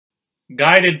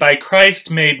guided by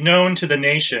Christ made known to the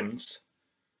nations,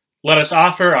 let us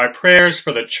offer our prayers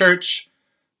for the Church,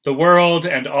 the world,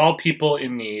 and all people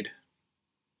in need.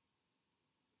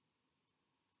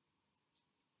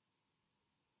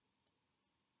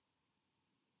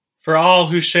 For all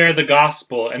who share the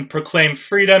gospel and proclaim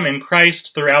freedom in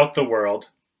Christ throughout the world.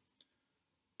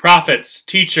 Prophets,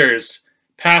 teachers,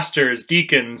 pastors,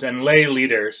 deacons, and lay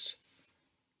leaders.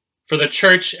 For the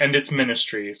Church and its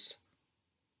ministries.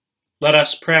 Let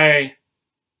us pray,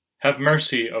 have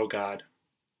mercy, O God.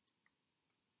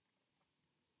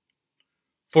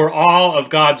 For all of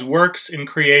God's works in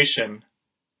creation,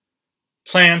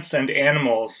 plants and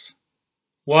animals,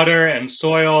 water and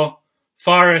soil,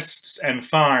 forests and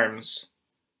farms,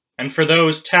 and for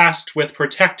those tasked with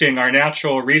protecting our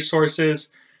natural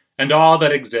resources and all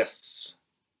that exists,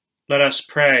 let us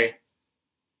pray,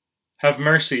 have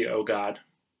mercy, O God.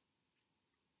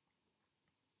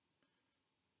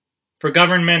 For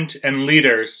government and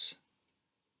leaders,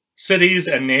 cities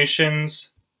and nations,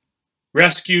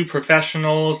 rescue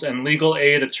professionals and legal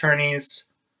aid attorneys,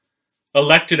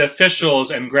 elected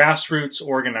officials and grassroots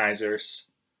organizers,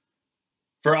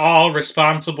 for all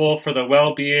responsible for the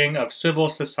well-being of civil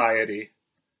society,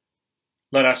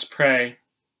 let us pray,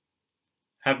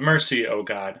 have mercy, O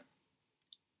God.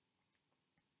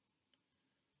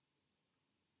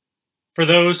 For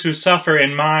those who suffer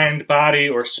in mind, body,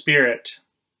 or spirit,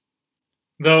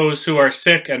 those who are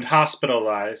sick and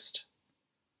hospitalized,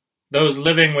 those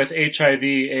living with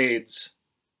HIV/AIDS,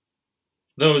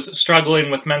 those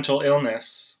struggling with mental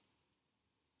illness,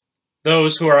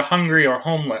 those who are hungry or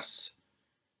homeless,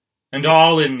 and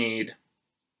all in need,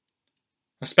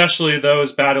 especially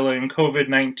those battling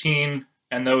COVID-19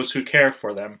 and those who care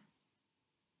for them.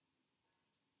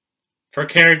 For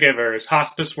caregivers,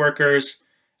 hospice workers,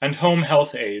 and home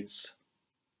health aides,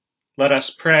 let us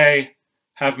pray,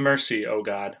 have mercy, O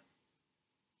God.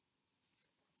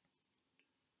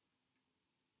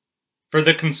 For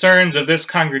the concerns of this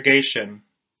congregation,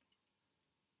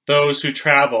 those who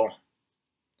travel,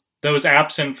 those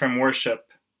absent from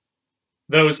worship,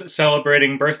 those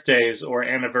celebrating birthdays or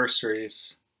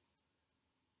anniversaries,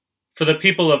 for the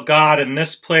people of God in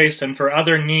this place and for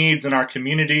other needs in our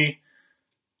community,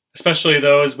 especially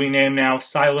those we name now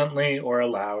silently or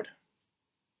aloud.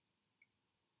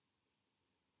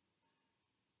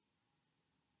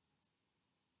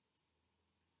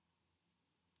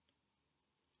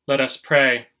 Let us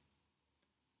pray,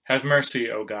 have mercy,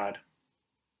 O God.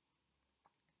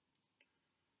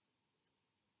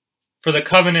 For the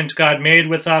covenant God made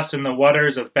with us in the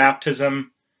waters of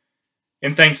baptism,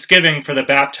 in thanksgiving for the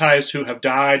baptized who have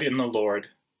died in the Lord,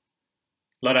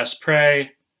 let us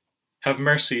pray, have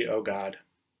mercy, O God.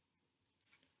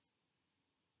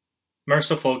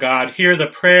 Merciful God, hear the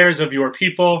prayers of your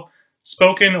people,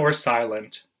 spoken or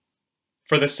silent,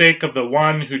 for the sake of the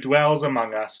one who dwells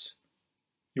among us,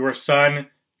 your Son,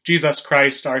 Jesus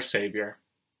Christ, our Savior.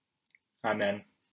 Amen.